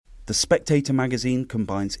The Spectator magazine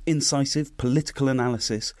combines incisive political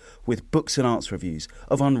analysis with books and arts reviews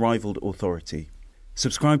of unrivalled authority.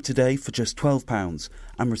 Subscribe today for just £12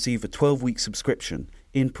 and receive a 12-week subscription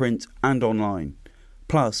in print and online,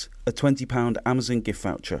 plus a £20 Amazon gift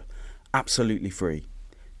voucher, absolutely free.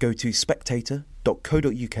 Go to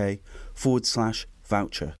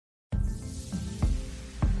spectator.co.uk/voucher.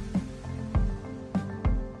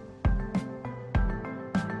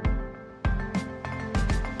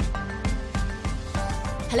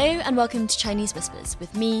 Hello and welcome to Chinese Whispers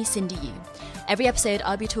with me, Cindy Yu. Every episode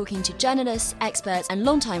I'll be talking to journalists, experts and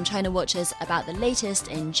long-time China watchers about the latest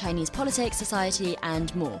in Chinese politics, society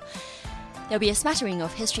and more. There'll be a smattering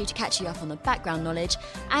of history to catch you up on the background knowledge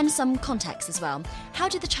and some context as well. How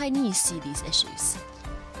did the Chinese see these issues?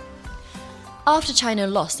 After China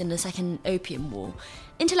lost in the Second Opium War,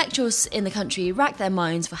 intellectuals in the country racked their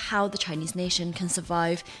minds for how the Chinese nation can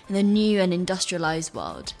survive in the new and industrialised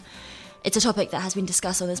world. It's a topic that has been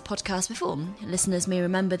discussed on this podcast before. Listeners may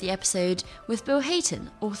remember the episode with Bill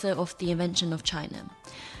Hayton, author of The Invention of China.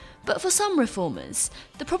 But for some reformers,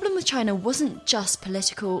 the problem with China wasn't just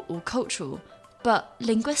political or cultural, but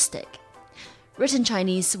linguistic. Written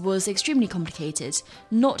Chinese was extremely complicated,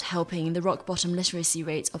 not helping the rock-bottom literacy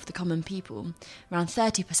rates of the common people, around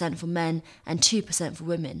 30% for men and 2% for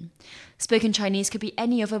women. Spoken Chinese could be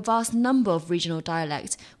any of a vast number of regional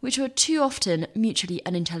dialects, which were too often mutually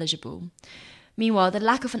unintelligible. Meanwhile, the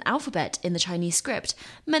lack of an alphabet in the Chinese script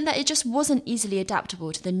meant that it just wasn't easily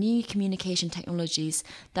adaptable to the new communication technologies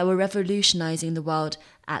that were revolutionizing the world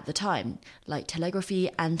at the time, like telegraphy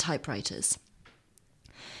and typewriters.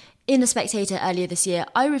 In The Spectator earlier this year,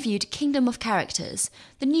 I reviewed Kingdom of Characters,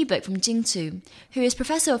 the new book from Jing Zhu, who is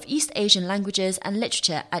Professor of East Asian Languages and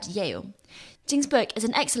Literature at Yale. Jing's book is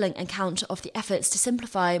an excellent account of the efforts to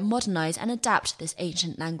simplify, modernise and adapt this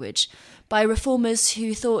ancient language by reformers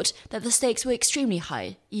who thought that the stakes were extremely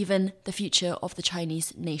high, even the future of the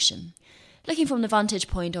Chinese nation. Looking from the vantage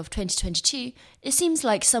point of 2022, it seems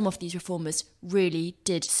like some of these reformers really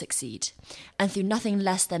did succeed, and through nothing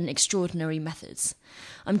less than extraordinary methods.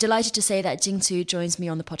 I'm delighted to say that Jing Zhu joins me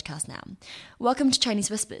on the podcast now. Welcome to Chinese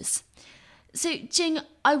Whispers. So, Jing,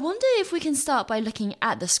 I wonder if we can start by looking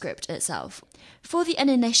at the script itself. For the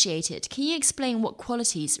uninitiated, can you explain what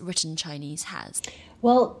qualities written Chinese has?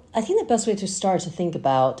 Well, I think the best way to start is to think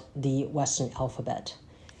about the Western alphabet.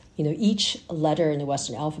 Each letter in the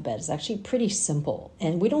Western alphabet is actually pretty simple.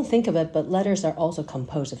 And we don't think of it, but letters are also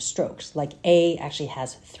composed of strokes. Like A actually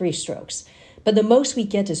has 3 strokes. But the most we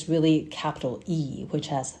get is really capital E, which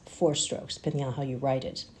has 4 strokes, depending on how you write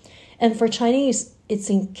it. And for Chinese,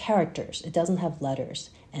 it's in characters. It doesn't have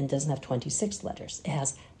letters and doesn't have 26 letters. It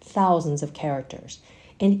has thousands of characters.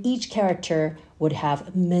 And each character would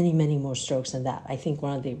have many, many more strokes than that. I think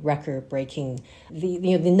one of the record-breaking,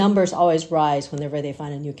 the numbers always rise whenever they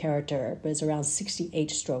find a new character, but it's around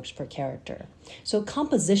 68 strokes per character. So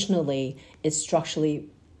compositionally, it's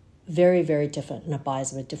structurally very, very different and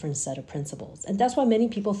abides by a different set of principles. And that's why many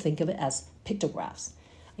people think of it as pictographs.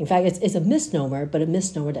 In fact, it's a misnomer, but a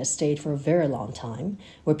misnomer that stayed for a very long time,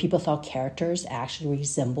 where people thought characters actually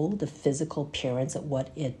resembled the physical appearance of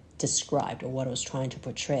what it described or what it was trying to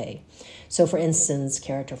portray. So, for instance,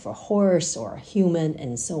 character for horse or human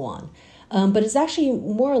and so on. But it's actually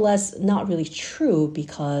more or less not really true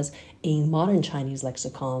because in modern Chinese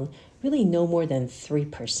lexicon, really no more than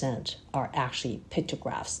 3% are actually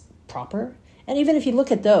pictographs proper. And even if you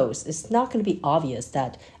look at those, it's not going to be obvious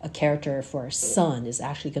that a character for a sun is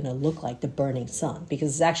actually going to look like the burning sun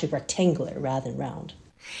because it's actually rectangular rather than round.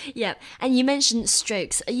 Yeah, and you mentioned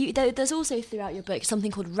strokes. There's also throughout your book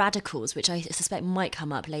something called radicals, which I suspect might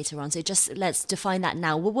come up later on. So just let's define that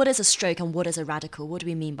now. What is a stroke and what is a radical? What do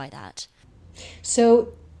we mean by that?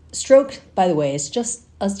 So stroke, by the way, is just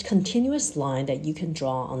a continuous line that you can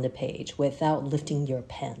draw on the page without lifting your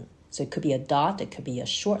pen. So it could be a dot, it could be a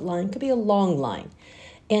short line, it could be a long line.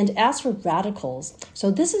 And as for radicals, so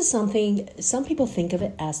this is something, some people think of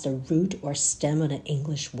it as the root or stem of an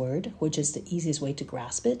English word, which is the easiest way to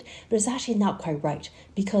grasp it, but it's actually not quite right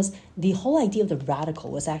because the whole idea of the radical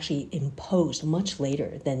was actually imposed much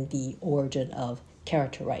later than the origin of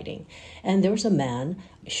character writing. And there was a man,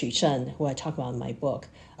 Xu Zhen, who I talk about in my book,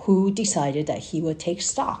 who decided that he would take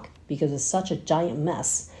stock because it's such a giant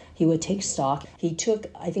mess. He would take stock. He took,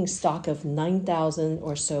 I think, stock of 9,000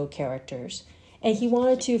 or so characters. And he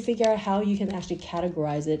wanted to figure out how you can actually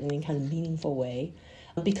categorize it in a kind of meaningful way,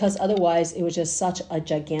 because otherwise it was just such a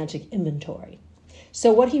gigantic inventory.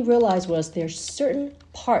 So what he realized was there's certain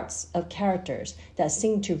parts of characters that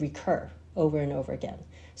seem to recur over and over again.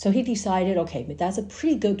 So he decided, okay, that's a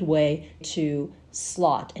pretty good way to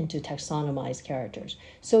slot and to taxonomize characters.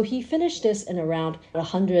 So he finished this in around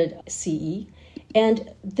 100 CE,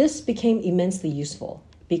 and this became immensely useful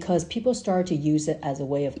because people started to use it as a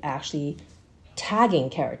way of actually tagging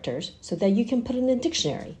characters so that you can put it in a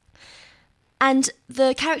dictionary. And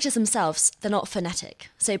the characters themselves, they're not phonetic.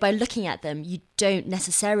 So by looking at them, you don't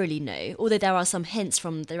necessarily know, although there are some hints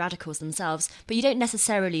from the radicals themselves, but you don't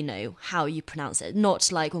necessarily know how you pronounce it.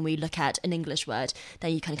 Not like when we look at an English word,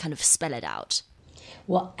 then you can kind of spell it out.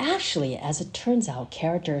 Well, actually, as it turns out,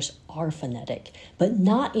 characters are phonetic, but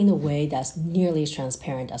not in a way that's nearly as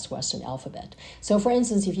transparent as Western alphabet. So for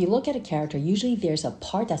instance, if you look at a character, usually there's a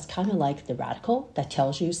part that's kind of like the radical that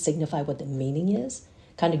tells you, signify what the meaning is,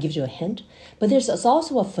 kind of gives you a hint. But there's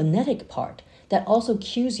also a phonetic part that also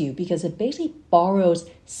cues you because it basically borrows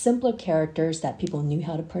simpler characters that people knew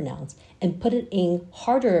how to pronounce and put it in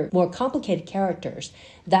harder, more complicated characters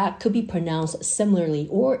that could be pronounced similarly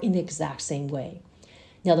or in the exact same way.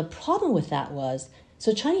 Now, the problem with that was,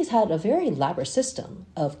 so Chinese had a very elaborate system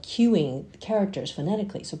of cueing characters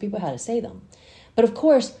phonetically, so people had to say them. But of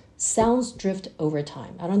course, sounds drift over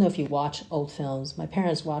time. I don't know if you watch old films. My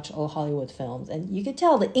parents watch old Hollywood films, and you could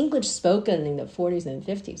tell the English spoken in the 40s and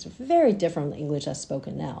 50s were very different from the English that's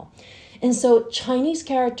spoken now. And so Chinese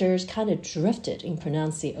characters kind of drifted in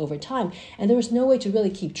pronunciation over time, and there was no way to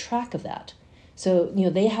really keep track of that. So,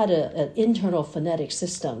 they had an internal phonetic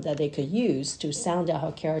system that they could use to sound out how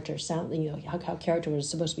characters sound, how character was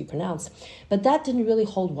supposed to be pronounced. But that didn't really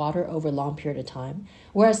hold water over a long period of time.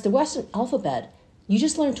 Whereas the Western alphabet, you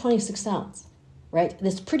just learn 26 sounds, right?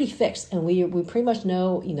 It's pretty fixed. And we pretty much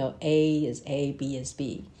know, A is A, B is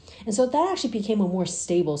B. And so that actually became a more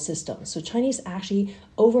stable system. So Chinese actually,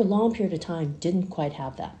 over a long period of time, didn't quite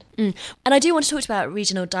have that. And I do want to talk about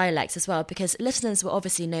regional dialects as well, because listeners will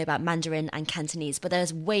obviously know about Mandarin and Cantonese, but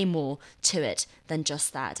there's way more to it than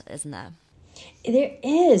just that, isn't there? There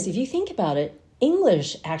is. If you think about it,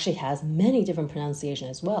 English actually has many different pronunciations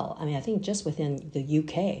as well. I mean, I think just within the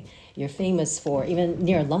UK, you're famous for, even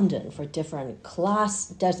near London, for different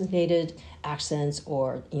class-designated accents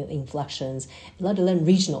or inflections, let alone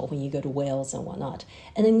regional when you go to Wales and whatnot.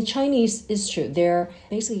 And in Chinese, it's true. There are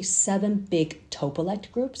basically 7 big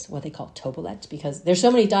topolect groups, what they call topolect, because there's so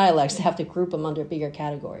many dialects, they have to group them under bigger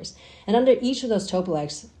categories. And under each of those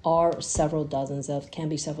topolects can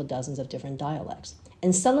be several dozens of different dialects.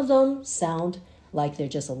 And some of them sound like they're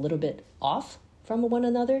just a little bit off from one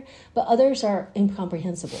another, but others are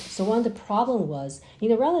incomprehensible. So one of the problems was,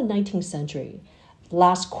 around the 19th century,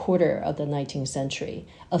 last quarter of the 19th century,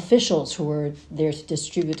 officials who were there to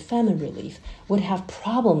distribute famine relief would have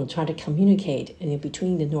problems trying to communicate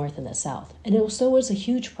between the North and the South. And it was a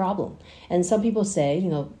huge problem. And some people say,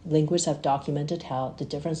 linguists have documented how the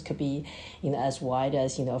difference could be, as wide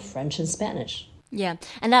as, French and Spanish. Yeah,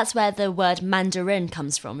 and that's where the word Mandarin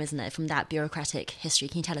comes from, isn't it? From that bureaucratic history.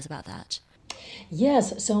 Can you tell us about that?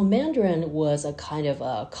 Yes, so Mandarin was a kind of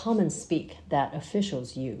a common speak that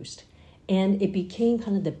officials used. And it became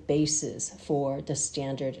kind of the basis for the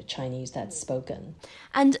standard Chinese that's spoken.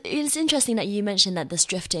 And it's interesting that you mentioned that this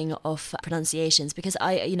drifting of pronunciations, because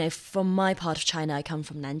from my part of China, I come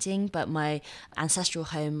from Nanjing, but my ancestral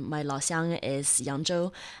home, my Laoxiang, is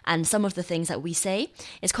Yangzhou. And some of the things that we say,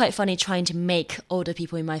 it's quite funny trying to make older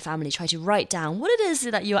people in my family try to write down what it is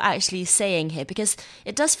that you're actually saying here, because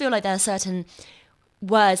it does feel like there are certain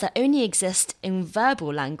words that only exist in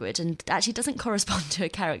verbal language and actually doesn't correspond to a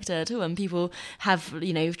character at all. And people have,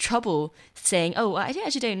 trouble saying, oh, I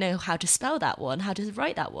actually don't know how to spell that one, how to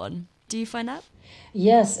write that one. Do you find that?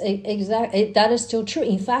 Yes, exactly. That is still true.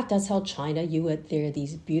 In fact, that's how China, there are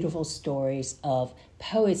these beautiful stories of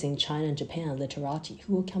poets in China and Japan, literati,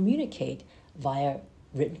 who will communicate via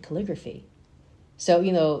written calligraphy. So,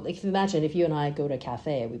 if you imagine if you and I go to a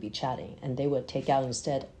cafe, we'd be chatting, and they would take out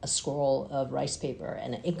instead a scroll of rice paper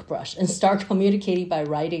and an ink brush and start communicating by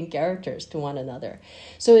writing characters to one another.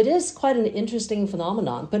 So it is quite an interesting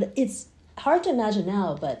phenomenon, but it's hard to imagine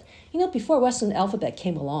now. But, before Western alphabet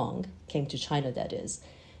came to China, that is,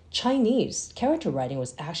 Chinese character writing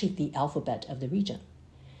was actually the alphabet of the region.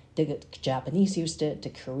 The Japanese used it,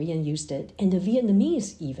 the Korean used it, and the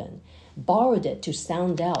Vietnamese even borrowed it to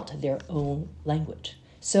sound out their own language.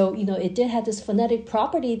 So, it did have this phonetic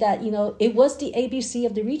property that, it was the ABC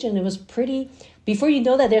of the region. It was pretty, before you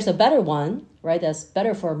know that there's a better one, right, that's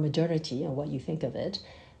better for modernity and what you think of it,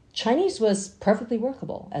 Chinese was perfectly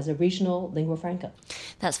workable as a regional lingua franca.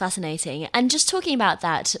 That's fascinating. And just talking about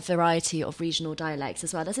that variety of regional dialects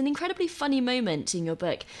as well, there's an incredibly funny moment in your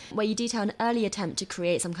book where you detail an early attempt to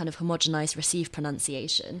create some kind of homogenized received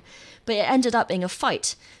pronunciation. But it ended up being a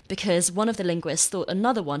fight because one of the linguists thought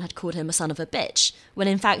another one had called him a son of a bitch, when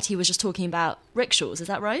in fact he was just talking about rickshaws. Is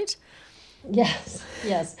that right? Yes.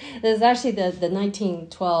 There's actually the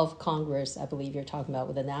 1912 Congress, I believe you're talking about,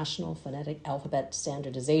 with the National Phonetic Alphabet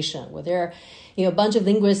Standardization, where there are, a bunch of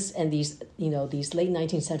linguists and these late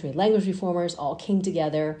 19th century language reformers all came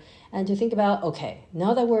together and to think about, okay,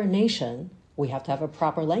 now that we're a nation, we have to have a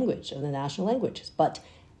proper language of the national languages. But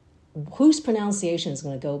whose pronunciation is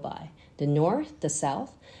going to go by? The North, the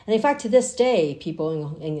South? And in fact, to this day,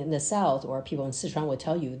 people in the South or people in Sichuan will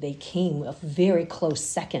tell you they came a very close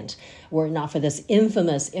second were it not for this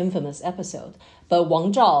infamous episode. But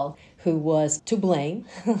Wang Zhao, who was to blame,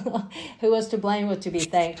 was to be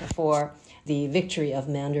thanked for the victory of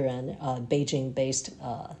Mandarin, Beijing-based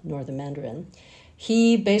Northern Mandarin.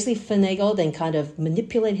 He basically finagled and kind of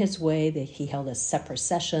manipulated his way. That he held a separate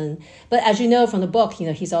session. But as you know from the book,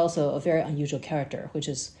 he's also a very unusual character, which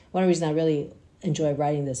is one reason I really enjoy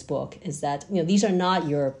writing this book, is that these are not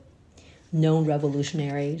your known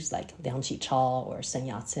revolutionaries like Liang Qichao or Sun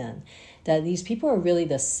Yat-sen. That these people are really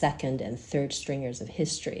the second and third stringers of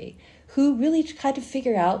history who really kind of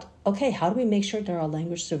figure out, okay, how do we make sure that our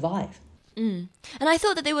language survive? And I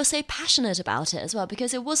thought that they were so passionate about it as well,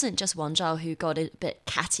 because it wasn't just Wang Zhao who got a bit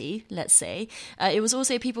catty, let's say. It was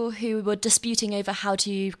also people who were disputing over how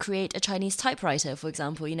to create a Chinese typewriter, for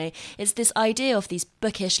example. It's this idea of these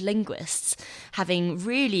bookish linguists having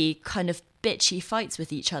really kind of bitchy fights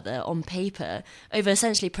with each other on paper over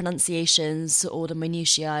essentially pronunciations or the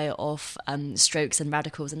minutiae of strokes and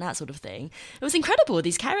radicals and that sort of thing. It was incredible,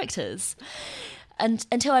 these characters. And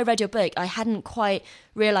until I read your book, I hadn't quite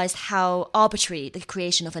realised how arbitrary the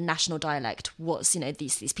creation of a national dialect was.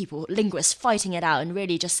 These people, linguists, fighting it out and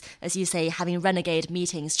really just, as you say, having renegade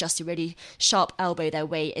meetings just to really sharp elbow their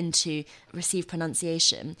way into received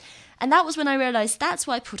pronunciation. And that was when I realised that's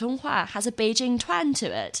why Putonghua has a Beijing twang to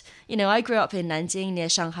it. I grew up in Nanjing, near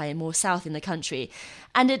Shanghai, more south in the country.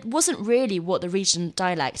 And it wasn't really what the regional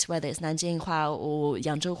dialect, whether it's Nanjinghua or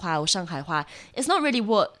Yangzhouhua or Shanghai-hua, it's not really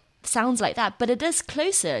what sounds like that, but it is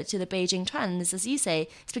closer to the Beijing twang, as you say.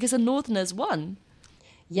 It's because the Northerners won.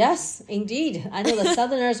 Yes, indeed. I know the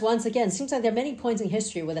Southerners, once again, seems like there are many points in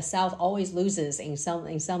history where the South always loses in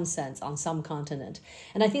some sense on some continent.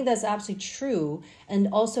 And I think that's absolutely true. And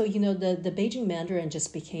also, the Beijing Mandarin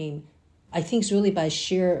just became, I think it's really by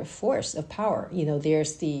sheer force of power.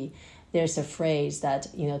 There's a phrase that,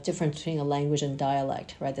 difference between a language and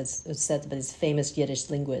dialect, right? That's said by this famous Yiddish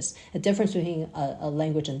linguist. The difference between a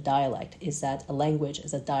language and dialect is that a language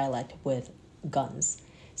is a dialect with guns.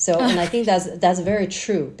 So, and I think that's very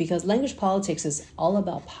true, because language politics is all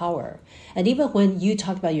about power. And even when you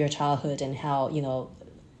talked about your childhood and how,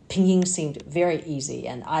 Pinyin seemed very easy,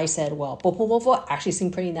 and I said, well, Bopomofo actually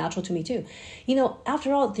seemed pretty natural to me too.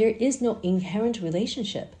 After all, there is no inherent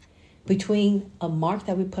relationship between a mark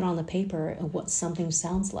that we put on the paper and what something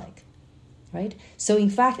sounds like, right? So in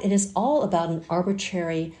fact, it is all about an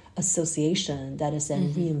arbitrary association that is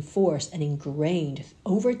then reinforced and ingrained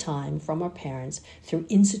over time from our parents through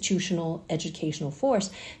institutional educational force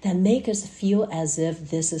that make us feel as if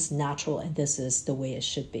this is natural and this is the way it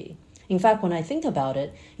should be. In fact, when I think about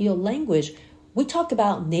it, language, we talk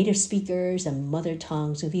about native speakers and mother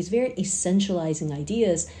tongues and these very essentializing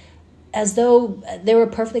ideas as though they were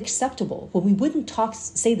perfectly acceptable, when we wouldn't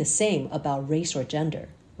say the same about race or gender,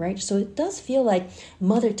 right? So it does feel like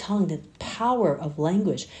mother tongue, the power of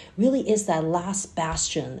language, really is that last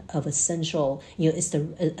bastion of essential, it's the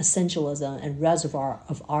essentialism and reservoir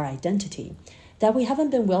of our identity that we haven't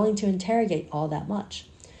been willing to interrogate all that much.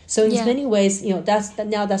 So in many ways, that's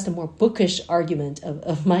the more bookish argument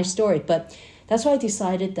of my story. But that's why I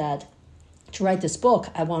decided that to write this book,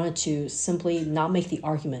 I wanted to simply not make the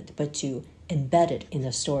argument, but to embed it in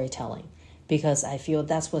the storytelling, because I feel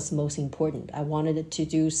that's what's most important. I wanted it to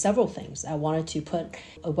do several things. I wanted to put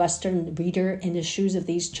a Western reader in the shoes of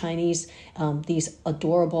these Chinese, these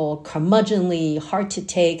adorable, curmudgeonly, hard to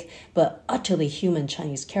take, but utterly human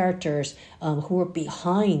Chinese characters who were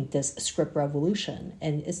behind this script revolution.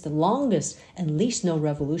 And it's the longest and least known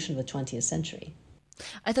revolution of the 20th century.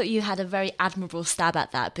 I thought you had a very admirable stab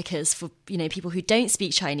at that, because for people who don't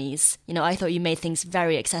speak Chinese, I thought you made things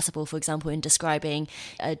very accessible. For example, in describing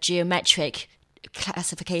a geometric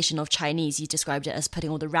classification of Chinese, you described it as putting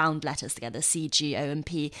all the round letters together, C, G, O, and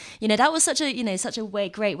P. That was such a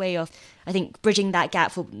great way of, I think, bridging that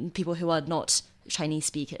gap for people who are not Chinese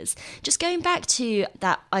speakers. Just going back to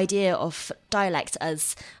that idea of dialect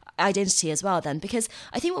as identity as well then, because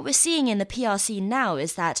I think what we're seeing in the PRC now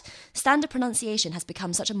is that standard pronunciation has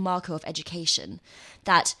become such a marker of education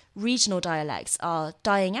that regional dialects are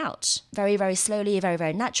dying out very, very slowly, very,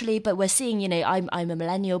 very naturally. But we're seeing, I'm a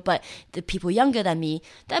millennial, but the people younger than me,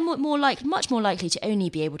 they're much more likely to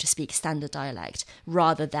only be able to speak standard dialect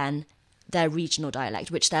rather than their regional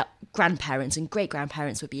dialect, which their grandparents and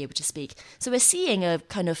great-grandparents would be able to speak. So we're seeing a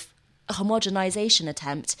kind of a homogenization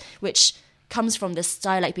attempt, which comes from this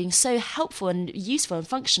dialect being so helpful and useful and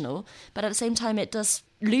functional, but at the same time it does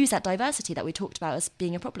lose that diversity that we talked about as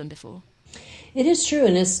being a problem before. It is true,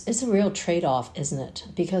 and it's a real trade-off, isn't it?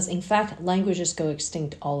 Because in fact, languages go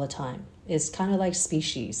extinct all the time. It's kind of like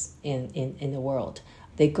species in the world.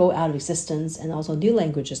 They go out of existence, and also new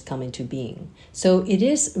languages come into being. So it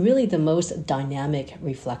is really the most dynamic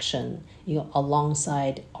reflection,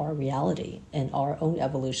 alongside our reality and our own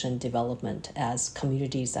evolution development as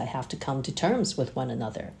communities that have to come to terms with one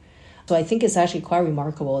another. So I think it's actually quite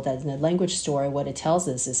remarkable that in the language story, what it tells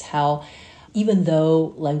us is how, even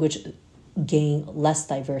though language gain less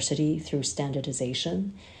diversity through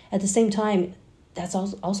standardization, at the same time, that's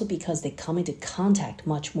also because they come into contact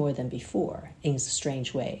much more than before in a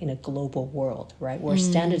strange way in a global world, right? Where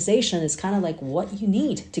standardization is kind of like what you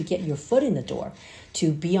need to get your foot in the door,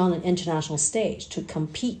 to be on an international stage, to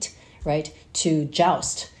compete, right? To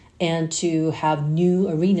joust and to have new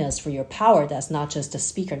arenas for your power. That's not just the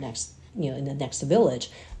speaker next, in the next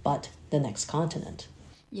village, but the next continent.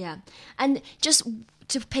 Yeah. And just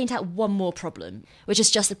to paint out one more problem, which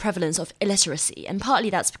is just the prevalence of illiteracy. And partly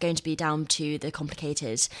that's going to be down to the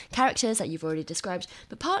complicated characters that you've already described,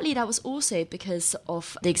 but partly that was also because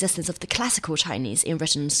of the existence of the classical Chinese in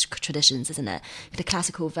written traditions, isn't it? The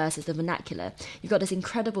classical versus the vernacular. You've got this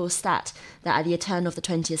incredible stat that at the turn of the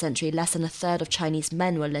 20th century, less than a third of Chinese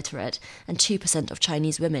men were literate and 2% of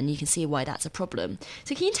Chinese women. You can see why that's a problem.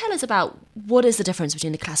 So can you tell us about what is the difference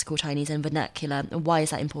between the classical Chinese and vernacular, and why is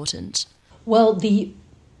that important? Well, the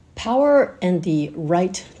power and the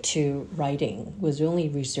right to writing was only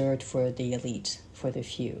reserved for the elite, for the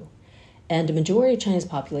few. And the majority of Chinese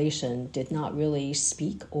population did not really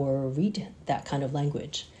speak or read that kind of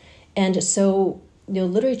language. And so,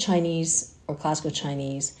 literary Chinese or classical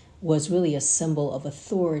Chinese was really a symbol of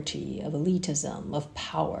authority, of elitism, of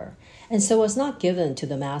power. And so it was not given to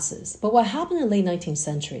the masses. But what happened in the late 19th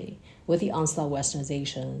century with the onslaught of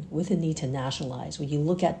westernization, with the need to nationalize, when you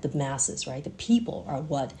look at the masses, right, the people are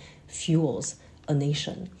what fuels a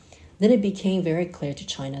nation, then it became very clear to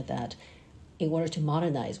China that in order to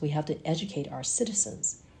modernize, we have to educate our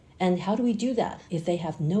citizens. And how do we do that if they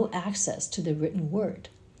have no access to the written word?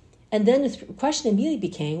 And then the question immediately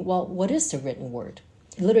became, well, what is the written word?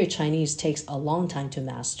 Literary Chinese takes a long time to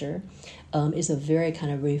master. It's a very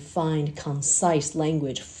kind of refined, concise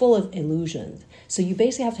language full of illusions. So you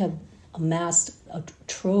basically have to have amassed a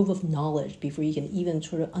trove of knowledge before you can even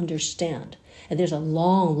sort of understand. And there's a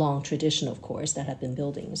long, long tradition, of course, that have been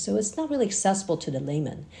building. So it's not really accessible to the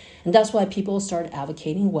layman. And that's why people started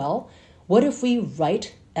advocating, well, what if we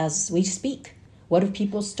write as we speak? What if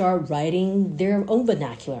people start writing their own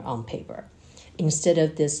vernacular on paper instead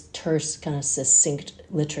of this terse, kind of succinct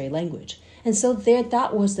literary language? And so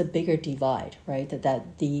that was the bigger divide, right?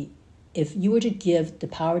 If you were to give the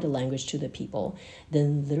power of the language to the people,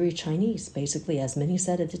 then literary Chinese, basically, as many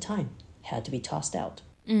said at the time, had to be tossed out.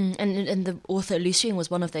 And the author Lu Xun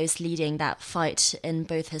was one of those leading that fight in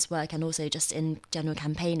both his work and also just in general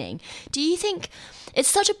campaigning. Do you think it's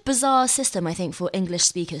such a bizarre system, I think, for English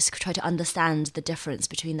speakers to try to understand the difference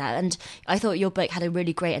between that? And I thought your book had a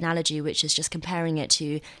really great analogy, which is just comparing it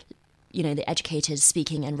to, the educated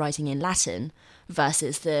speaking and writing in Latin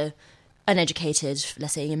versus the uneducated,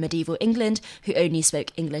 let's say in medieval England, who only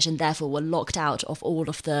spoke English and therefore were locked out of all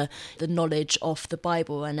of the knowledge of the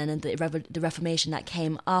Bible and then the Reformation that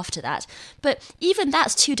came after that. But even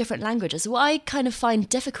that's two different languages. What I kind of find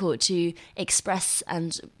difficult to express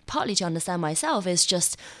and partly to understand myself is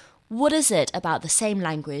just, what is it about the same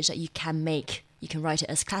language that you can write it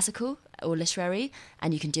as classical or literary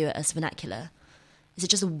and you can do it as vernacular? Is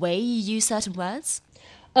it just a way you use certain words?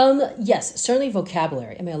 Yes, certainly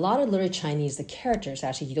vocabulary. I mean, a lot of literary Chinese, the characters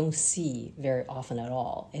actually you don't see very often at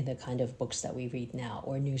all in the kind of books that we read now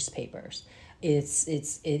or newspapers. It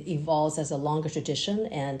evolves as a longer tradition,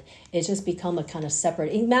 and it's just become a kind of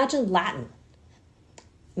separate. Imagine Latin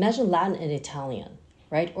and Italian,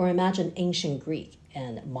 right? Or imagine ancient Greek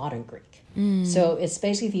and modern Greek. So it's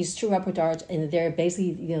basically these two repertoires, and they're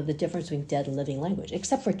basically the difference between dead and living language.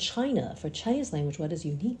 Except for China, for Chinese language, what is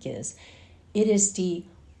unique is it is the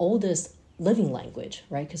oldest living language,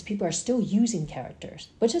 right? Because people are still using characters,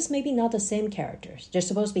 but just maybe not the same characters. There's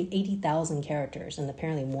supposed to be 80,000 characters, and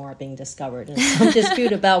apparently more are being discovered, and some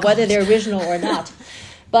dispute about whether they're original or not.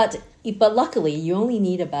 But luckily, you only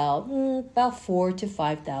need about 4,000 to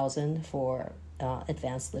 5,000 for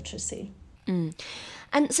advanced literacy.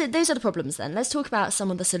 And so those are the problems then. Let's talk about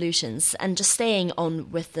some of the solutions. And just staying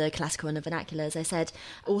on with the classical and the vernacular, as I said,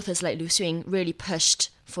 authors like Lu Xun really pushed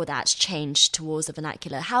for that change towards the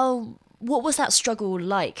vernacular. What was that struggle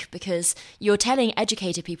like? Because you're telling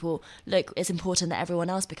educated people, look, it's important that everyone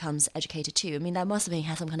else becomes educated too. I mean, that must have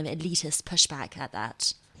had some kind of elitist pushback at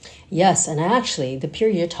that. Yes, and actually, the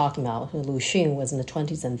period you're talking about, Lu Xun, was in the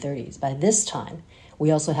 20s and 30s. By this time, we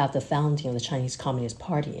also have the founding of the Chinese Communist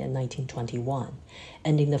Party in 1921.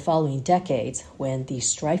 And in the following decades, when the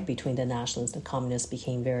strife between the nationalists and communists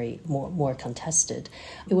became more contested,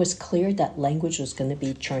 it was clear that language was going to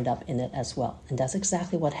be churned up in it as well. And that's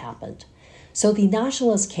exactly what happened. So the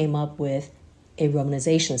nationalists came up with a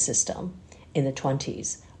romanization system in the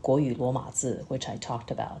 20s, 国语罗马字, which I talked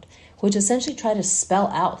about, which essentially tried to spell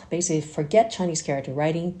out, basically forget Chinese character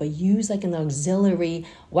writing, but use like an auxiliary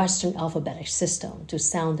Western alphabetic system to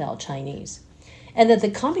sound out Chinese. And that the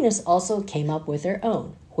communists also came up with their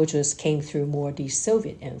own, which came through more the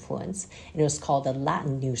Soviet influence, and it was called the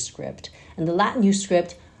Latin New Script. And the Latin New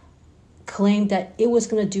Script claimed that it was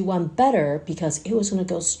going to do one better because it was going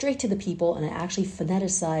to go straight to the people and actually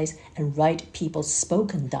phoneticize and write people's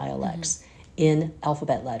spoken dialects in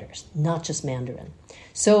alphabet letters, not just Mandarin.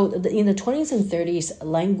 So in the 20s and 30s,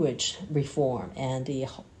 language reform and the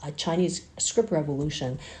Chinese script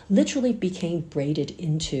revolution literally became braided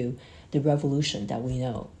into the revolution that we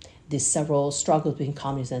know. The several struggles between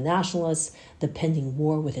communists and nationalists, the pending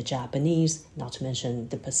war with the Japanese, not to mention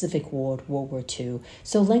the Pacific War, World War II.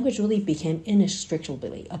 So language really became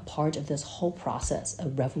inextricably a part of this whole process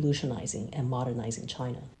of revolutionizing and modernizing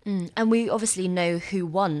China. And we obviously know who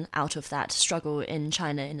won out of that struggle in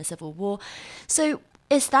China in the Civil War. So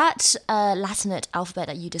is that Latinate alphabet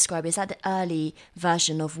that you describe, is that the early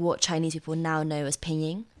version of what Chinese people now know as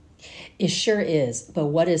Pinyin? It sure is. But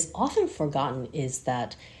what is often forgotten is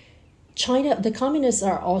that Communist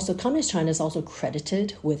China is also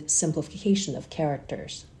credited with simplification of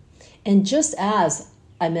characters. And just as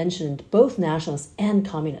I mentioned, both nationalists and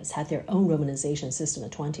communists had their own romanization system in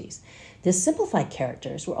the 20s. The simplified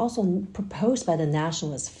characters were also proposed by the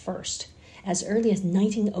nationalists first, as early as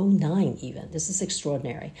 1909 even. This is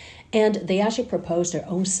extraordinary. And they actually proposed their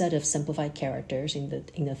own set of simplified characters in the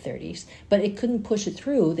 30s, but it couldn't push it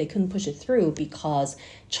through. They couldn't push it through because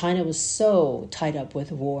China was so tied up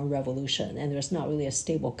with war and revolution, and there was not really a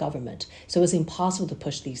stable government. So it was impossible to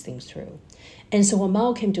push these things through. And so when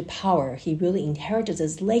Mao came to power, he really inherited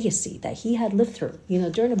this legacy that he had lived through.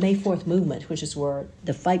 During the May 4th movement, which is where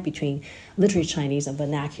the fight between literary Chinese and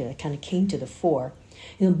vernacular kind of came to the fore,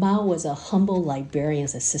 Mao was a humble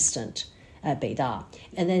librarian's assistant at Beida.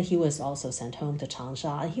 And then he was also sent home to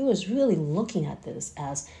Changsha. And he was really looking at this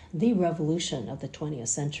as the revolution of the 20th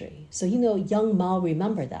century. So, young Mao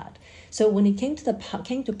remembered that. So when he came to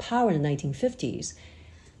power in the 1950s,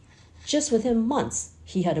 just within months,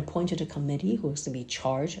 he had appointed a committee who was to be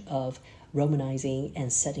charged of romanizing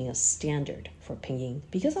and setting a standard for Pinyin.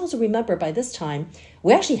 Because also remember, by this time,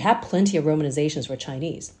 we actually had plenty of romanizations for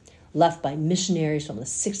Chinese, left by missionaries from the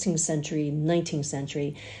 16th century, 19th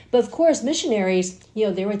century. But of course, missionaries,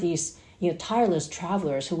 there were these tireless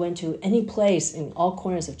travelers who went to any place in all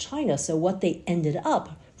corners of China. So what they ended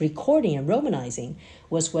up recording and romanizing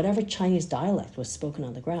was whatever Chinese dialect was spoken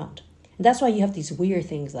on the ground. And that's why you have these weird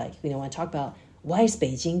things like, when I talk about why is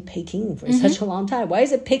Beijing Peking for such a long time? Why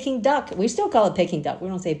is it Peking duck? We still call it Peking duck. We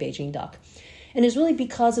don't say Beijing duck. And it's really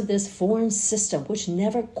because of this foreign system, which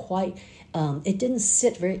never quite, it didn't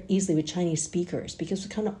sit very easily with Chinese speakers because it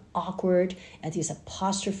was kind of awkward at these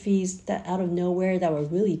apostrophes that out of nowhere that were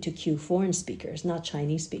really to cue foreign speakers, not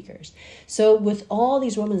Chinese speakers. So with all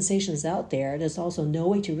these romanizations out there, there's also no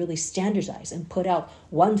way to really standardize and put out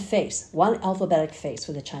one face, one alphabetic face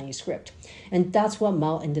for the Chinese script. And that's what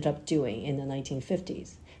Mao ended up doing in the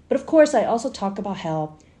 1950s. But of course, I also talk about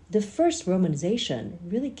how the first romanization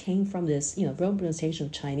really came from this, romanization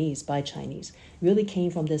of Chinese by Chinese, really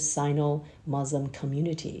came from this Sino-Muslim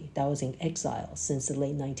community that was in exile since the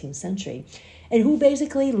late 19th century, and who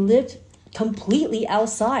basically lived completely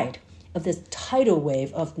outside of this tidal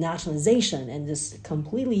wave of nationalization and this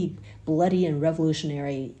completely bloody and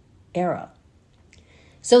revolutionary era.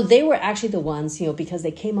 So they were actually the ones, because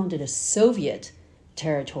they came under the Soviet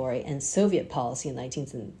territory and Soviet policy in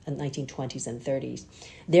 1920s and 30s,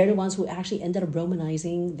 they're the ones who actually ended up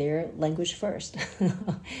Romanizing their language first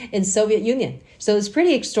in Soviet Union. So it's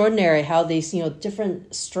pretty extraordinary how these,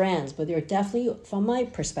 different strands, but they're definitely, from my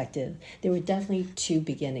perspective, there were definitely two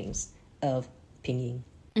beginnings of Pinyin.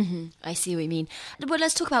 I see what you mean. Well,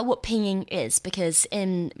 let's talk about what pinyin is, because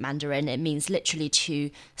in Mandarin it means literally to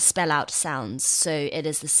spell out sounds. So it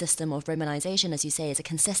is the system of romanization, as you say, is a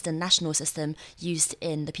consistent national system used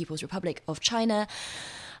in the People's Republic of China.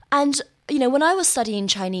 And, when I was studying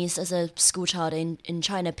Chinese as a schoolchild in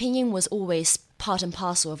China, pinyin was always part and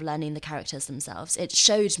parcel of learning the characters themselves. It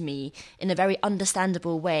showed me, in a very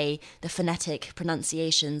understandable way, the phonetic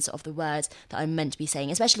pronunciations of the words that I'm meant to be saying,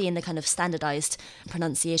 especially in the kind of standardized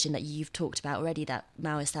pronunciation that you've talked about already that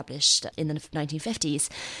Mao established in the 1950s.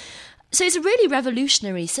 So it's a really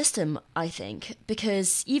revolutionary system, I think,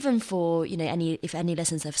 because even for, if any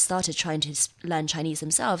listeners have started trying to learn Chinese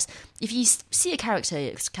themselves, if you see a character,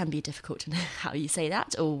 it can be difficult to know how you say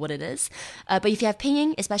that or what it is. But if you have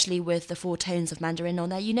pinyin, especially with the 4 tones of Mandarin on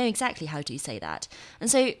there, you know exactly how to say that.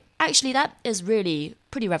 And so actually that is really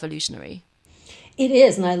pretty revolutionary. It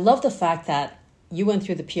is, and I love the fact that you went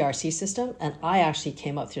through the PRC system and I actually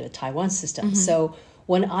came up through the Taiwan system. So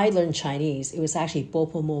when I learned Chinese, it was actually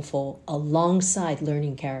Bopo Mofo alongside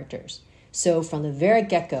learning characters. So from the very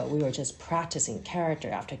get-go, we were just practicing character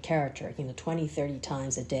after character, 20, 30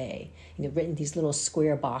 times a day, written these little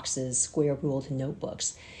square boxes, square-ruled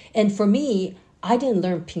notebooks. And for me, I didn't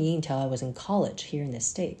learn Pinyin until I was in college here in the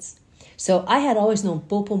States. So I had always known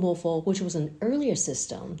Bopo Mofo, which was an earlier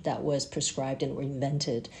system that was prescribed and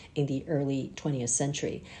invented in the early 20th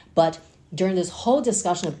century. But during this whole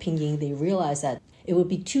discussion of Pinyin, they realized that it would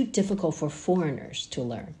be too difficult for foreigners to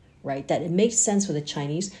learn, right? That it makes sense for the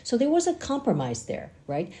Chinese. So there was a compromise there,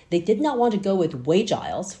 right? They did not want to go with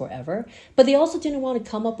Weijiles forever, but they also didn't want to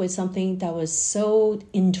come up with something that was so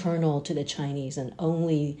internal to the Chinese and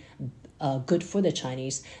only good for the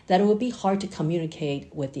Chinese that it would be hard to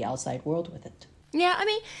communicate with the outside world with it. Yeah, I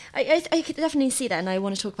mean, I could definitely see that, and I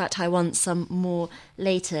want to talk about Taiwan some more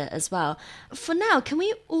later as well. For now, can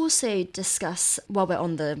we also discuss, while we're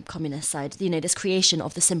on the communist side, this creation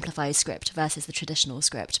of the simplified script versus the traditional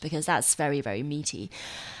script, because that's very, very meaty.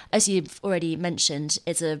 As you've already mentioned,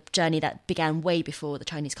 it's a journey that began way before the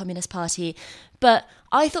Chinese Communist Party, but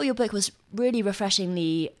I thought your book was really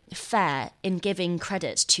refreshingly fair in giving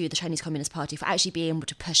credit to the Chinese Communist Party for actually being able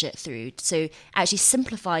to push it through. So actually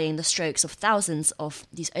simplifying the strokes of thousands of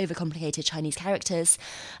these overcomplicated Chinese characters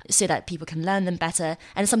so that people can learn them better.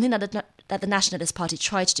 And it's something that the Nationalist Party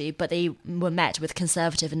tried to do, but they were met with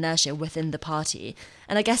conservative inertia within the party.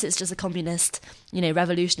 And I guess it's just a communist,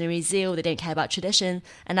 revolutionary zeal. They don't care about tradition.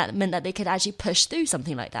 And that meant that they could actually push through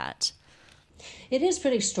something like that. It is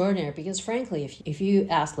pretty extraordinary because, frankly, if you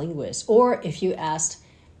ask linguists or if you asked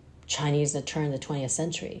Chinese that turned the 20th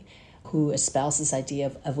century who espoused this idea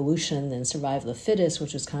of evolution and survival of the fittest,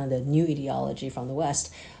 which was kind of the new ideology from the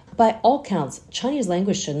West, by all counts, Chinese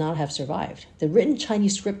language should not have survived. The written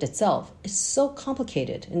Chinese script itself is so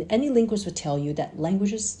complicated, and any linguist would tell you that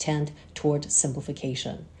languages tend toward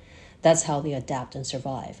simplification. That's how they adapt and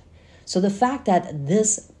survive. So the fact that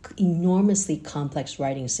this enormously complex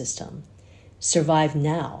writing system survives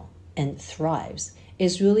now and thrives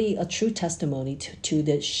is really a true testimony to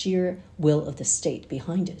the sheer will of the state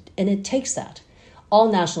behind it. And it takes that.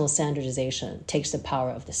 All national standardization takes the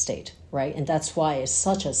power of the state, right? And that's why it's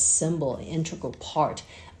such a symbol, an integral part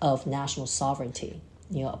of national sovereignty.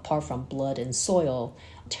 Apart from blood and soil,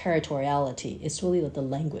 territoriality, it's really the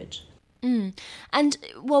language. And,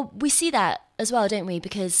 well, we see that as well, don't we?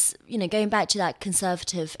 Because, going back to that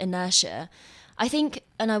conservative inertia, I think,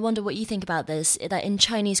 and I wonder what you think about this, that in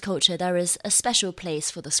Chinese culture there is a special place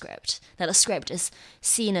for the script, that a script is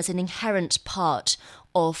seen as an inherent part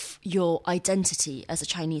of your identity as a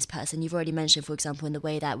Chinese person. You've already mentioned, for example, in the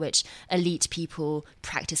way that which elite people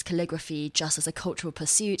practice calligraphy just as a cultural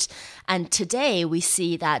pursuit. And today we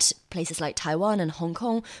see that places like Taiwan and Hong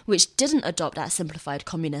Kong, which didn't adopt that simplified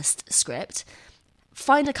communist script,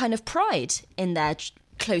 find a kind of pride in their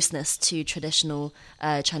closeness to traditional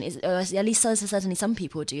Chinese, or at least certainly some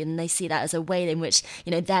people do, and they see that as a way in which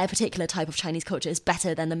their particular type of Chinese culture is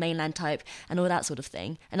better than the mainland type and all that sort of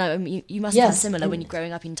thing. And you must have been similar when you're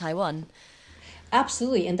growing up in Taiwan.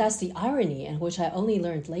 Absolutely, and that's the irony, and which I only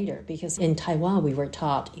learned later, because in Taiwan we were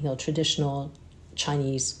taught traditional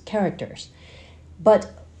Chinese characters,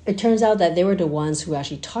 but it turns out that they were the ones who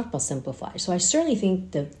actually talked about simplify. So I certainly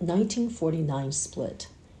think the 1949 split,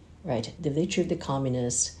 right, the victory of the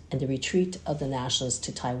communists and the retreat of the nationalists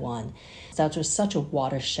to Taiwan. That was such a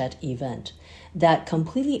watershed event that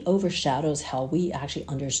completely overshadows how we actually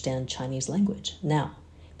understand Chinese language now.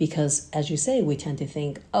 Because, as you say, we tend to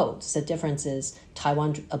think, the difference is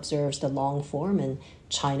Taiwan observes the long form and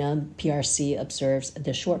China, PRC, observes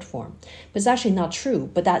the short form. But it's actually not true.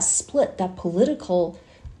 But that split, that political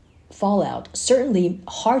fallout, certainly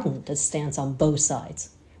hardened the stance on both sides,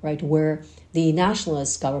 right? Where the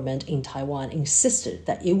nationalist government in Taiwan insisted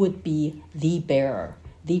that it would be the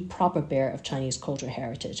proper bearer of Chinese cultural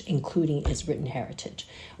heritage, including its written heritage.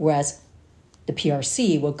 Whereas the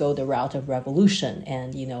PRC will go the route of revolution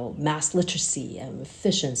and, mass literacy and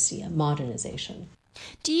efficiency and modernization.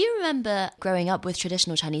 Do you remember growing up with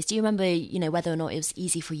traditional Chinese? Do you remember, whether or not it was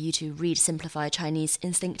easy for you to read simplified Chinese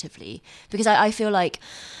instinctively? Because I feel like,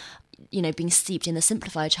 being steeped in the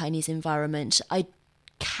simplified Chinese environment, I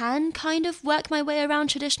can kind of work my way around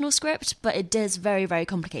traditional script, but it is very, very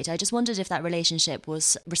complicated. I just wondered if that relationship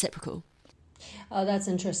was reciprocal. Oh, that's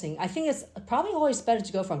interesting. I think it's probably always better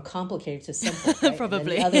to go from complicated to simple, right?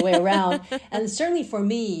 Probably. And the other way around. And certainly for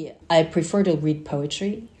me, I prefer to read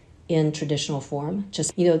poetry in traditional form.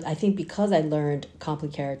 Just, I think because I learned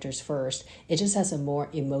complicated characters first, it just has a more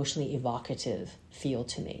emotionally evocative feel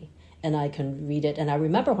to me. And I can read it. And I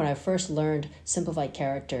remember when I first learned simplified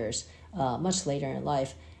characters much later in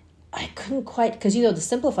life, I couldn't quite, because, the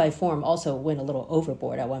simplified form also went a little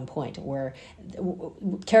overboard at one point where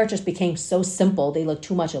characters became so simple, they look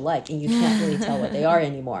too much alike and you can't really tell what they are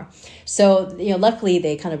anymore. So, luckily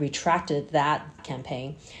they kind of retracted that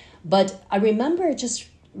campaign. But I remember just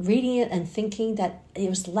reading it and thinking that it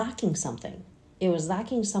was lacking something. It was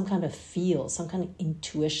lacking some kind of feel, some kind of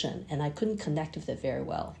intuition, and I couldn't connect with it very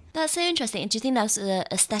well. That's so interesting. Do you think that's an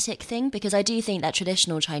aesthetic thing? Because I do think that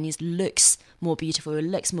traditional Chinese looks more beautiful, it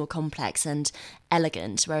looks more complex and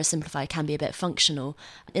elegant, whereas simplified can be a bit functional.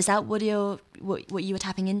 Is that what you were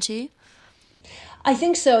tapping into? I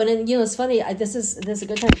think so. And then, it's funny, this is a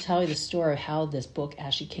good time to tell you the story of how this book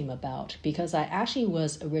actually came about, because I actually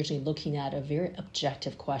was originally looking at a very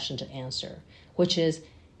objective question to answer, which is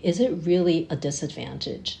it really a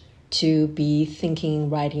disadvantage to be thinking,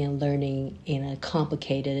 writing, and learning in a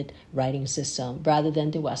complicated writing system rather than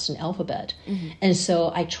the Western alphabet? Mm-hmm. And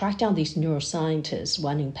so I tracked down these neuroscientists,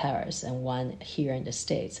 one in Paris and one here in the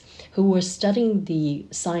States, who were studying the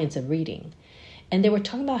science of reading. And they were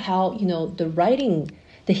talking about how,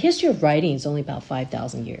 the history of writing is only about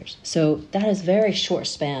 5,000 years. So that is a very short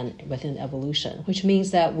span within evolution, which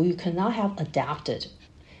means that we cannot have adapted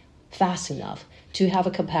fast enough to have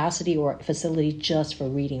a capacity or facility just for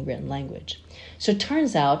reading written language. So it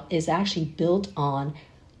turns out it's actually built on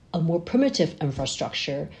a more primitive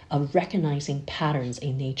infrastructure of recognizing patterns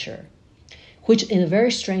in nature, which in a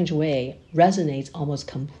very strange way resonates almost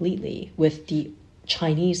completely with the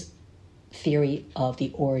Chinese theory of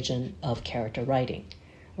the origin of character writing.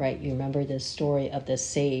 Right? You remember the story of the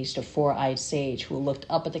sage, the four-eyed sage, who looked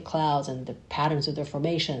up at the clouds and the patterns of their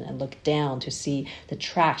formation and looked down to see the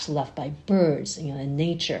tracks left by birds, in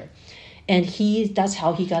nature. And that's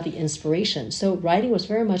how he got the inspiration. So writing was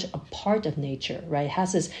very much a part of nature, right? It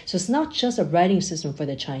has this, so it's not just a writing system for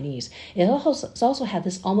the Chinese. It's also had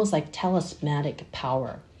this almost like talismanic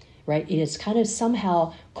power, right? It is kind of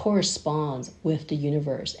somehow corresponds with the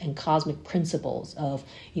universe and cosmic principles of,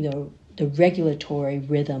 the regulatory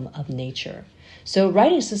rhythm of nature. So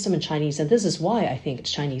writing system in Chinese, and this is why I think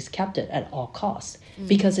Chinese kept it at all costs,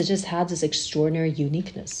 because it just had this extraordinary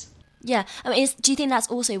uniqueness. Yeah, do you think that's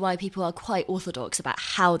also why people are quite orthodox about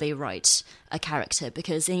how they write a character?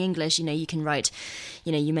 Because in English, you can write,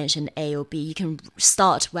 you mentioned A or B, you can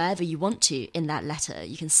start wherever you want to in that letter.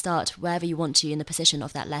 You can start wherever you want to in the position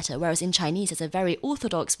of that letter. Whereas in Chinese, it's a very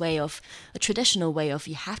orthodox way of, a traditional way of,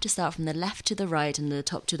 you have to start from the left to the right and the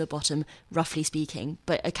top to the bottom, roughly speaking.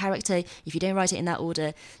 But a character, if you don't write it in that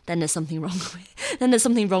order, then there's something wrong then there's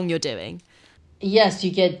something wrong you're doing. Yes, you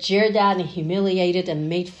get jeered at and humiliated and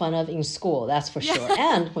made fun of in school, that's for sure.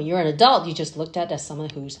 And when you're an adult, you just looked at as someone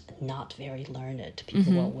who's not very learned,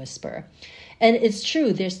 people will whisper. And it's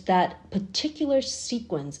true, there's that particular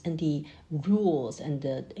sequence and the rules and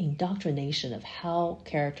the indoctrination of how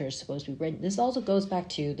characters are supposed to be written. This also goes back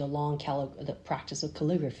to the practice of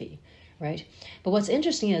calligraphy, right? But what's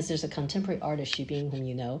interesting is there's a contemporary artist, Xu Bing, whom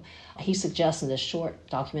you know. He suggests in this short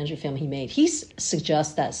documentary film he made, he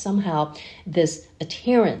suggests that somehow this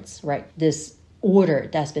adherence, right, this order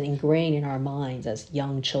that's been ingrained in our minds as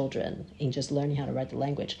young children in just learning how to write the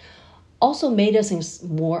language also made us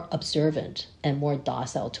more observant and more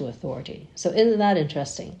docile to authority. So isn't that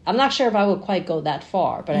interesting? I'm not sure if I would quite go that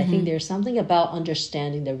far, but I think there's something about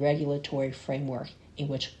understanding the regulatory framework in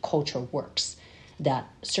which culture works that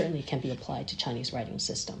certainly can be applied to Chinese writing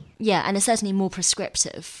system. Yeah, and it's certainly more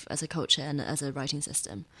prescriptive as a culture and as a writing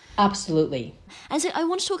system. Absolutely. And so I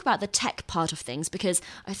want to talk about the tech part of things, because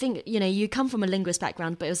I think, you come from a linguist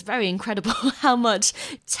background, but it was very incredible how much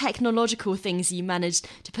technological things you managed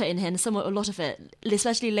to put in here, and a lot of it,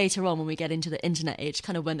 especially later on when we get into the internet age,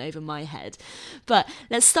 kind of went over my head. But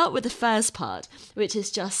let's start with the first part, which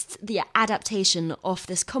is just the adaptation of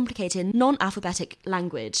this complicated non-alphabetic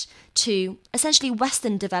language to essentially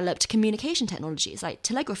Western developed communication technologies like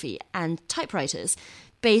telegraphy and typewriters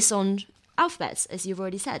based on alphabets, as you've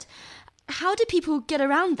already said. How do people get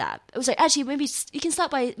around that? So actually, maybe you can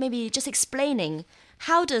start by maybe just explaining,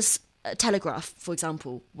 how does a telegraph, for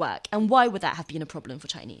example, work, and why would that have been a problem for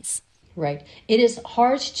Chinese? Right. It is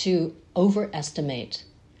hard to overestimate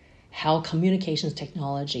how communications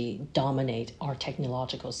technology dominate our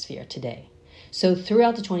technological sphere today. So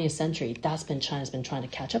throughout the 20th century, China's been trying to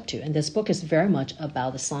catch up to. And this book is very much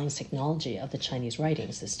about the science technology of the Chinese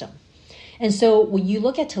writing system. And so when you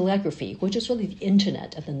look at telegraphy, which is really the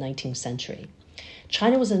internet of the 19th century,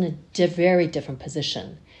 China was in a very different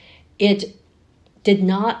position. It did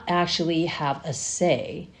not actually have a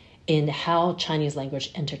say in how Chinese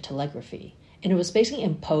language entered telegraphy. And it was basically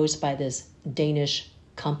imposed by this Danish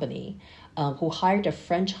company who hired a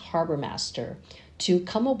French harbor master to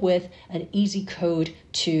come up with an easy code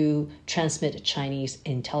to transmit Chinese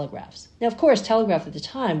in telegraphs. Now, of course, telegraph at the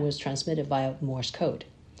time was transmitted via Morse code,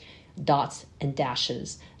 dots and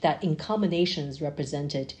dashes that in combinations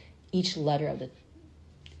represented each letter of the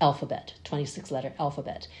alphabet, 26-letter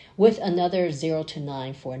alphabet, with another 0 to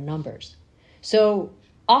 9 for numbers. So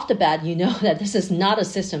off the bat, you know that this is not a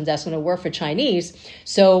system that's going to work for Chinese.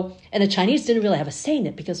 And the Chinese didn't really have a say in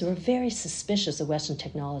it because they were very suspicious of Western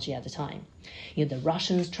technology at the time. The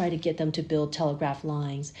Russians tried to get them to build telegraph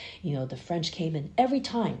lines. The French came in. Every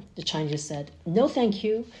time the Chinese said, no, thank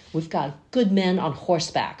you. We've got good men on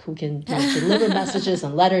horseback who can deliver messages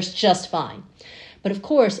and letters just fine. But of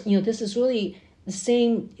course, this is really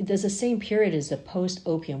there's the same period as the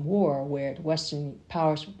post-Opium War where the Western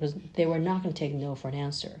powers, they were not going to take no for an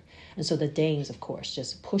answer. And so the Danes, of course,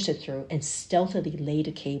 just pushed it through and stealthily laid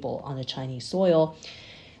a cable on the Chinese soil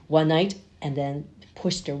one night and then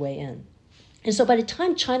pushed their way in. And so by the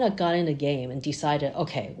time China got in the game and decided,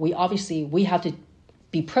 okay, we have to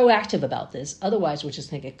be proactive about this, otherwise we're just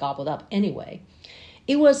going to get gobbled up anyway,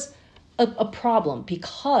 it was a problem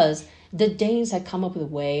because the Danes had come up with a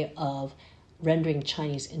way of rendering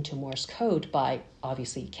Chinese into Morse code by,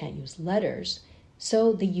 obviously you can't use letters,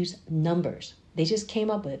 so they use numbers. They just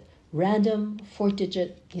came up with random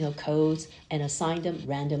 4-digit codes and assigned them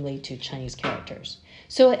randomly to Chinese characters.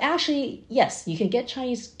 So actually, yes, you can get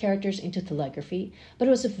Chinese characters into telegraphy, but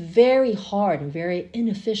it was very hard and very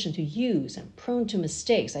inefficient to use and prone to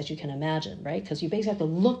mistakes, as you can imagine, right? Because you basically have to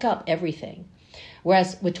look up everything.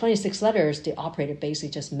 Whereas with 26 letters, the operator basically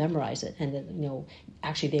just memorized it. And then,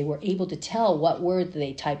 actually they were able to tell what word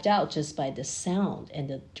they typed out just by the sound and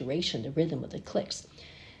the duration, the rhythm of the clicks.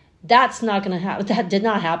 That's not going to happen. That did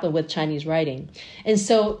not happen with Chinese writing. And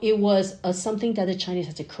so it was something that the Chinese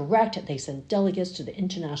had to correct. They sent delegates to the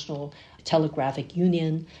International Telegraphic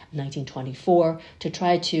Union in 1924 to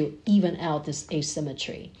try to even out this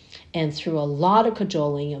asymmetry. And through a lot of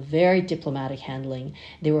cajoling, a very diplomatic handling,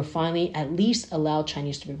 they were finally at least allowed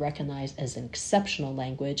Chinese to be recognized as an exceptional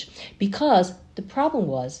language, because the problem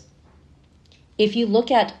was, if you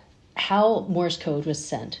look at how Morse code was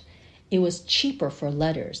sent, it was cheaper for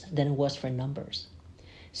letters than it was for numbers.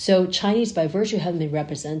 So Chinese, by virtue of having been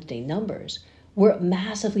representing numbers, were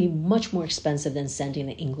massively much more expensive than sending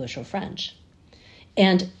in English or French.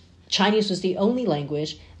 And Chinese was the only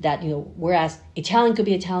language that, whereas Italian could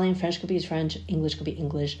be Italian, French could be French, English could be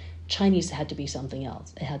English, Chinese had to be something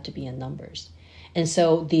else. It had to be in numbers. And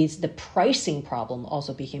so the pricing problem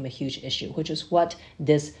also became a huge issue, which is what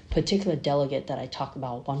this particular delegate that I talked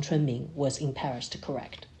about, Wang Chunming, was in Paris to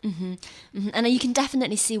correct. Mm-hmm. Mm-hmm. And you can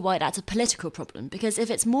definitely see why that's a political problem, because if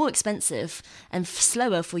it's more expensive and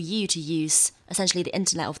slower for you to use essentially the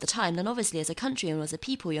internet of the time, then obviously as a country and as a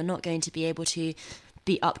people, you're not going to be able to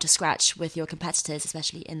be up to scratch with your competitors,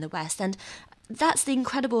 especially in the West. And that's the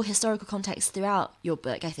incredible historical context throughout your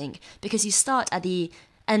book, I think, because you start at the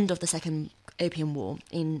end of the Second Opium War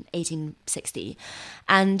in 1860.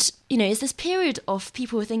 And, it's this period of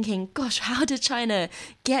people thinking, gosh, how did China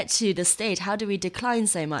get to the state? How do we decline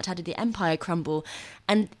so much? How did the empire crumble?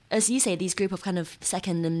 And as you say, these group of kind of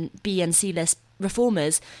second and B and C list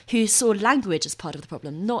reformers who saw language as part of the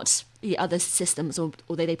problem, not the other systems,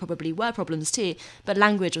 although they probably were problems too, but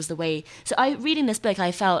language was the way. So reading this book,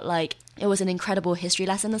 I felt like it was an incredible history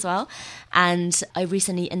lesson as well. And I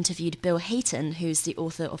recently interviewed Bill Hayton, who's the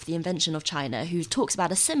author of The Invention of China, who talks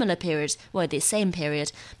about a similar period, well, the same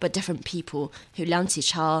period, but different people, who Liang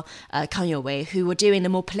Qichao, Kang Youwei, who were doing the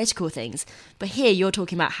more political things. But here you're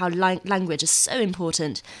talking about how language is so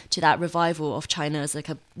important to that revival of China as like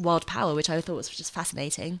a world power, which I thought was just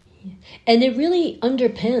fascinating. And it really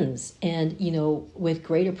underpins and, with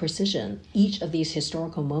greater precision, each of these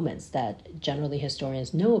historical moments that generally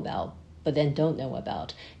historians know about, but then don't know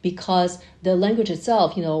about. Because the language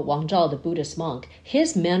itself, Wang Zhao, the Buddhist monk,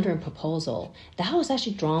 his Mandarin proposal, that was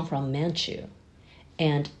actually drawn from Manchu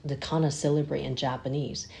and the Kana syllabary in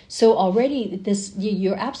Japanese. So already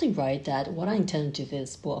you're absolutely right that what I intended to do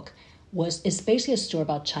this book is basically a story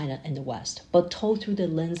about China and the West, but told through the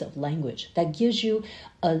lens of language that gives you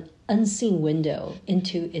an unseen window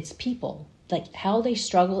into its people, like how they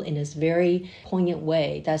struggle in this very poignant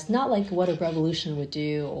way. That's not like what a revolution would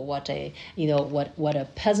do or what a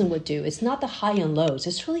peasant would do. It's not the high and lows.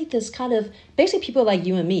 It's really this kind of basically people like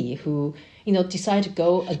you and me who decide to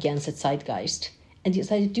go against the zeitgeist and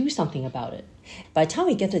decide to do something about it. By the time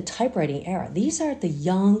we get to the typewriting era, these are the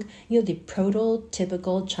young, the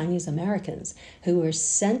prototypical Chinese Americans who were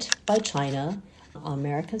sent by China on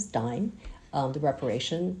America's dime, the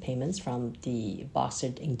reparation payments from the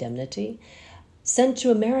Boxer indemnity, sent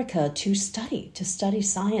to America to study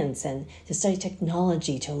science and to study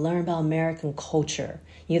technology, to learn about American culture.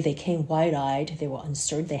 They came wide-eyed, they were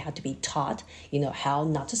uncertain, they had to be taught, how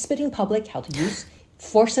not to spit in public, how to use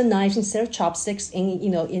forks and knives instead of chopsticks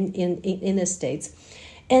in the States.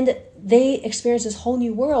 And they experienced this whole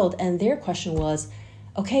new world. And their question was,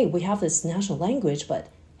 okay, we have this national language, but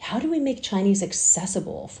how do we make Chinese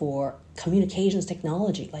accessible for communications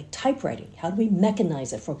technology like typewriting? How do we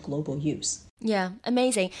mechanize it for global use? Yeah,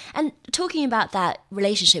 amazing. And talking about that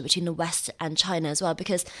relationship between the West and China as well,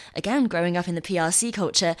 because again, growing up in the PRC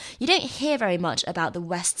culture, you don't hear very much about the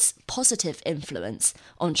West's positive influence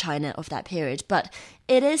on China of that period. But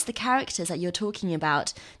it is the characters that you're talking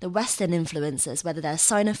about, the Western influencers, whether they're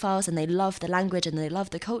Sinophiles and they love the language and they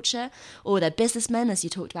love the culture, or they're businessmen, as you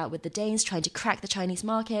talked about with the Danes trying to crack the Chinese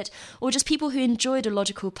market, or just people who enjoyed a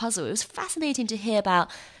logical puzzle. It was fascinating to hear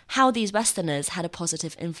about how these Westerners had a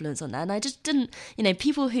positive influence on that. And I just didn't,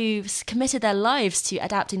 people who committed their lives to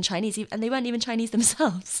adapting Chinese, and they weren't even Chinese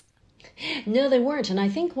themselves. No, they weren't. And I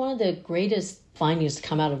think one of the greatest findings to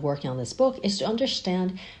come out of working on this book is to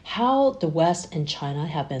understand how the West and China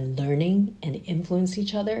have been learning and influence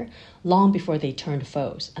each other long before they turned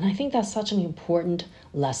foes. And I think that's such an important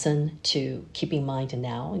lesson to keep in mind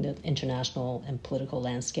now in the international and political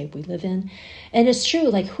landscape we live in. And it's true,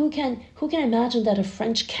 like who can imagine that a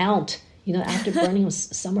French count, after burning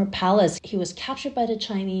Summer Palace, he was captured by the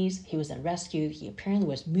Chinese, he was then rescued, he apparently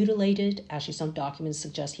was mutilated, actually some documents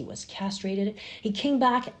suggest he was castrated. He came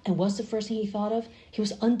back, and what's the first thing he thought of? He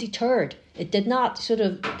was undeterred. It did not sort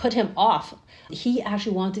of put him off. He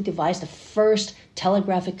actually wanted to devise the first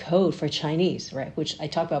telegraphic code for Chinese, right? Which I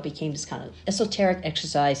talked about became this kind of esoteric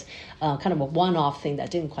exercise, kind of a one-off thing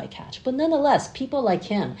that didn't quite catch. But nonetheless, people like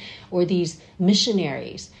him, or these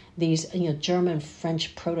missionaries, these German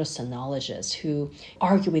French proto-sinologists who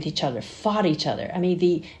argue with each other, fought each other. I mean,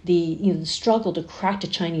 the struggle to crack the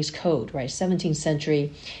Chinese code, right? 17th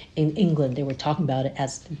century in England, they were talking about it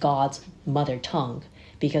as God's mother tongue,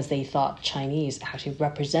 because they thought Chinese actually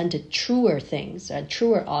represented truer things,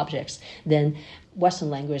 truer objects than Western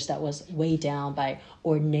language that was weighed down by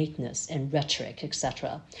ornateness and rhetoric,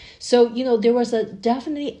 etc. So, there was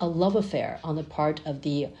definitely a love affair on the part of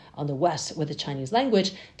the West with the Chinese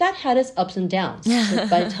language that had its ups and downs. So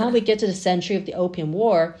by the time we get to the century of the Opium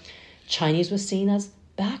War, Chinese was seen as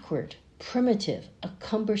backward, primitive, a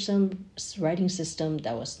cumbersome writing system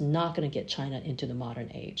that was not going to get China into the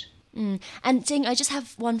modern age. And Jing, I just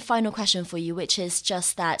have one final question for you, which is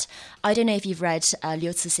just that I don't know if you've read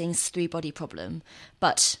Liu Cixing's Three-Body Problem,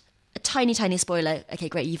 but a tiny spoiler, okay,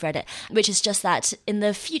 great, you've read it, which is just that in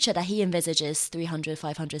the future that he envisages 300,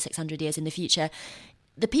 500, 600 years in the future,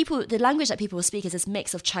 the language that people will speak is this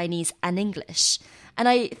mix of Chinese and English. And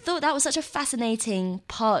I thought that was such a fascinating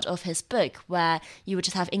part of his book, where you would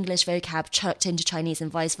just have English vocab chucked into Chinese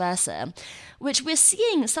and vice versa, which we're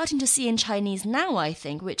starting to see in Chinese now, I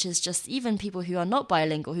think, which is just even people who are not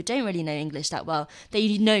bilingual, who don't really know English that well,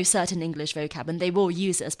 they know certain English vocab and they will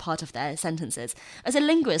use it as part of their sentences. As a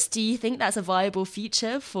linguist, do you think that's a viable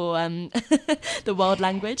future for the world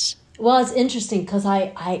language? Well, it's interesting because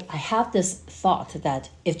I have this thought that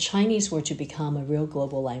if Chinese were to become a real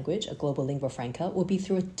global language, a global lingua franca, it would be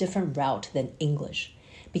through a different route than English.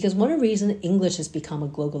 Because one of the reasons English has become a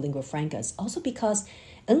global lingua franca is also because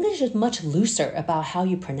English is much looser about how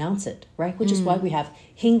you pronounce it, right? Which is why we have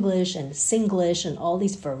Hinglish and Singlish and all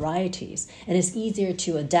these varieties. And it's easier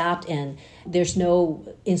to adapt, and there's no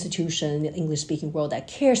institution in the English-speaking world that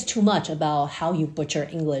cares too much about how you butcher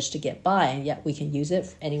English to get by, and yet we can use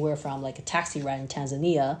it anywhere from like a taxi ride in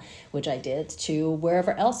Tanzania, which I did, to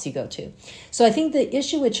wherever else you go to. So I think the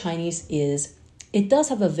issue with Chinese is it does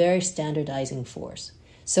have a very standardizing force.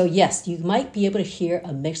 So yes, you might be able to hear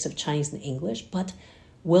a mix of Chinese and English, but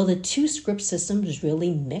will the two script systems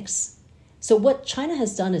really mix? So what China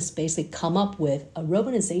has done is basically come up with a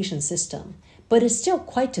romanization system, but it's still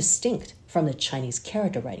quite distinct from the Chinese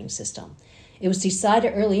character writing system. It was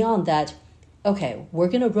decided early on that, okay, we're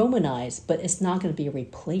going to romanize, but it's not going to be a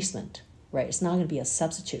replacement, right? It's not going to be a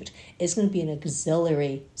substitute. It's going to be an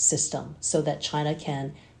auxiliary system so that China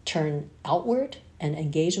can turn outward and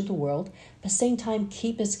engage with the world, but at the same time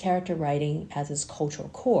keep its character writing as its cultural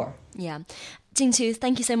core. Yeah. Jingtu,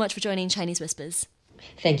 thank you so much for joining Chinese Whispers.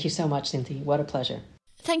 Thank you so much, Cynthia. What a pleasure.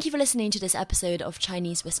 Thank you for listening to this episode of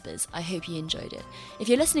Chinese Whispers. I hope you enjoyed it. If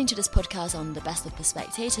you're listening to this podcast on the Best of the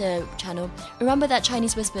Spectator channel, remember that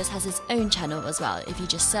Chinese Whispers has its own channel as well. If you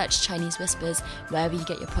just search Chinese Whispers wherever you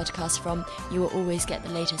get your podcast from, you will always get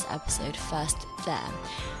the latest episode first there.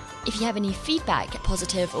 If you have any feedback,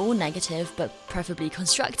 positive or negative, but preferably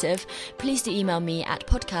constructive, please do email me at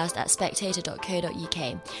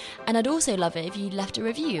podcast@spectator.co.uk. And I'd also love it if you left a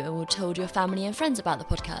review or told your family and friends about the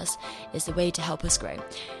podcast. It's the way to help us grow.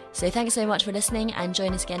 So thanks so much for listening, and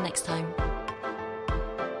join us again next time.